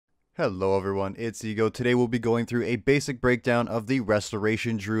Hello everyone, it's Ego. Today we'll be going through a basic breakdown of the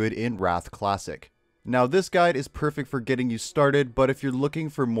Restoration Druid in WotLK Classic. Now this guide is perfect for getting you started, but if you're looking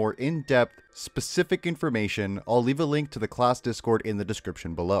for more in-depth, specific information, I'll leave a link to the class Discord in the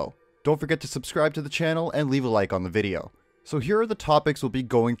description below. Don't forget to subscribe to the channel and leave a like on the video. So here are the topics we'll be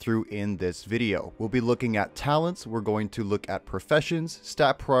going through in this video. We'll be looking at talents, we're going to look at professions,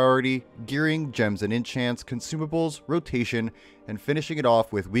 stat priority, gearing, gems and enchants, consumables, rotation, and finishing it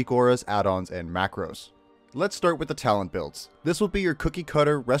off with weak auras, add-ons, and macros. Let's start with the talent builds. This will be your cookie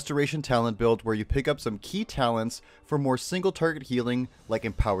cutter restoration talent build where you pick up some key talents for more single target healing like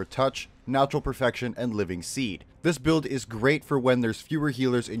Empowered Touch, Natural Perfection, and Living Seed. This build is great for when there's fewer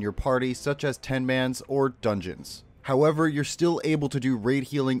healers in your party such as 10-mans or dungeons. However, you're still able to do raid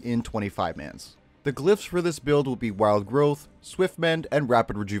healing in 25-mans. The glyphs for this build will be Wild Growth, Swift Mend, and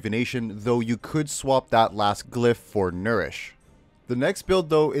Rapid Rejuvenation, though you could swap that last glyph for Nourish. The next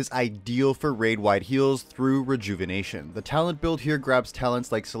build though is ideal for raid-wide heals through Rejuvenation. The talent build here grabs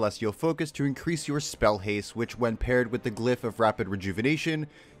talents like Celestial Focus to increase your spell haste, which when paired with the glyph of Rapid Rejuvenation,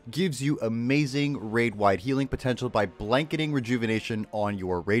 gives you amazing raid-wide healing potential by blanketing Rejuvenation on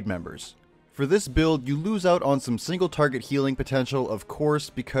your raid members. For this build, you lose out on some single target healing potential, of course,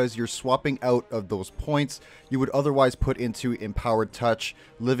 because you're swapping out of those points you would otherwise put into Empowered Touch,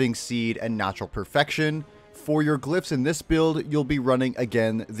 Living Seed, and Natural Perfection. For your glyphs in this build, you'll be running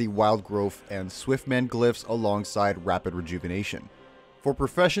again the Wild Growth and Swift Mend glyphs alongside Rapid Rejuvenation. For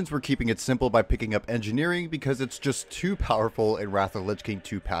professions, we're keeping it simple by picking up Engineering because it's just too powerful in Wrath of Lich King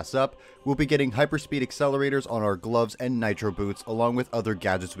to pass up. We'll be getting Hyperspeed accelerators on our gloves and Nitro boots along with other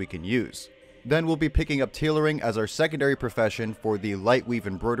gadgets we can use. Then we'll be picking up Tailoring as our secondary profession for the Light Weave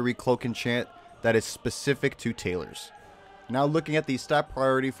Embroidery Cloak enchant that is specific to tailors. Now looking at the stat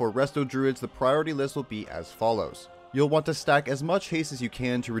priority for Resto Druids, the priority list will be as follows. You'll want to stack as much haste as you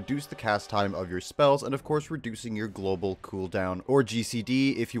can to reduce the cast time of your spells and of course reducing your global cooldown, or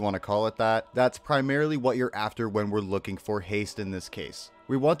GCD if you want to call it that. That's primarily what you're after when we're looking for haste in this case.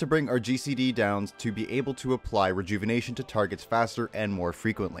 We want to bring our GCD down to be able to apply Rejuvenation to targets faster and more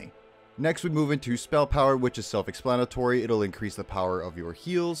frequently. Next we move into spell power, which is self-explanatory. It'll increase the power of your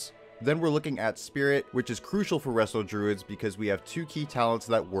heals. Then we're looking at Spirit, which is crucial for Resto Druids because we have two key talents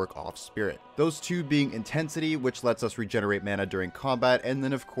that work off Spirit. Those two being Intensity, which lets us regenerate mana during combat, and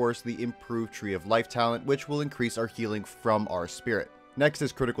then of course the Improved Tree of Life talent, which will increase our healing from our Spirit. Next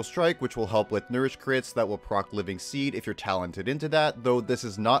is Critical Strike, which will help with Nourish crits that will proc Living Seed if you're talented into that, though this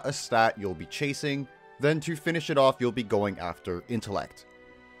is not a stat you'll be chasing. Then to finish it off, you'll be going after Intellect.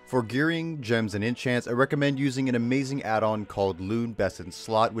 For gearing, gems, and enchants, I recommend using an amazing add-on called Loon Best in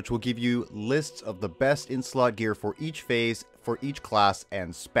Slot, which will give you lists of the best in-slot gear for each phase, for each class,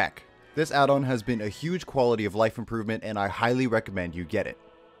 and spec. This add-on has been a huge quality of life improvement, and I highly recommend you get it.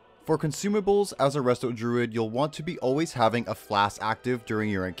 For consumables, as a Resto Druid, you'll want to be always having a flask active during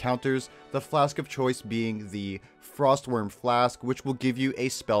your encounters, the flask of choice being the Frostworm Flask, which will give you a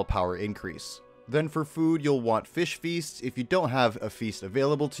spell power increase. Then for food, you'll want Fish Feasts. If you don't have a feast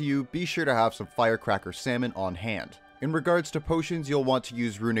available to you, be sure to have some Firecracker Salmon on hand. In regards to potions, you'll want to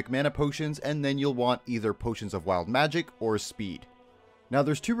use Runic Mana Potions, and then you'll want either Potions of Wild Magic or Speed. Now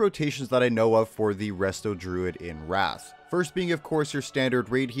there's two rotations that I know of for the Resto Druid in Wrath. First being of course your standard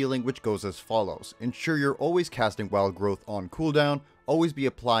raid healing, which goes as follows. Ensure you're always casting Wild Growth on cooldown, always be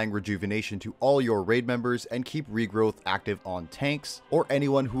applying Rejuvenation to all your raid members, and keep Regrowth active on tanks or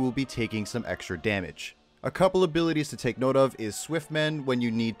anyone who will be taking some extra damage. A couple abilities to take note of is Swift Mend when you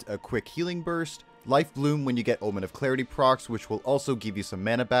need a quick healing burst, Life Bloom when you get Omen of Clarity procs, which will also give you some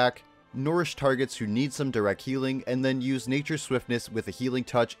mana back, Nourish targets who need some direct healing, and then use Nature Swiftness with a healing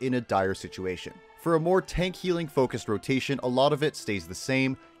touch in a dire situation. For a more tank healing focused rotation, a lot of it stays the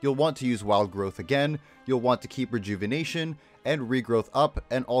same. You'll want to use Wild Growth again, you'll want to keep Rejuvenation and Regrowth up,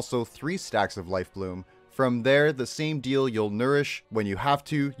 and also 3 stacks of Life Bloom. From there, the same deal, you'll Nourish when you have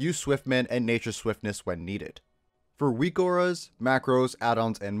to, use Swift Mend and Nature Swiftness when needed. For weak auras, macros,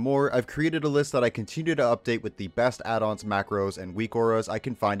 add-ons, and more, I've created a list that I continue to update with the best add-ons, macros, and weak auras I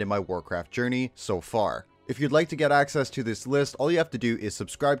can find in my Warcraft journey so far. If you'd like to get access to this list, all you have to do is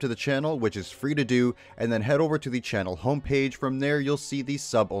subscribe to the channel, which is free to do, and then head over to the channel homepage. From there, you'll see the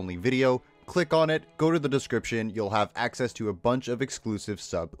sub-only video. Click on it, go to the description, you'll have access to a bunch of exclusive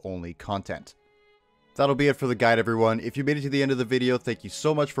sub-only content. That'll be it for the guide, everyone. If you made it to the end of the video, thank you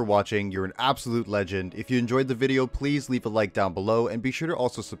so much for watching. You're an absolute legend. If you enjoyed the video, please leave a like down below and be sure to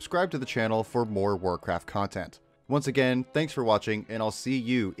also subscribe to the channel for more Warcraft content. Once again, thanks for watching, and I'll see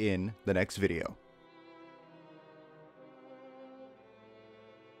you in the next video.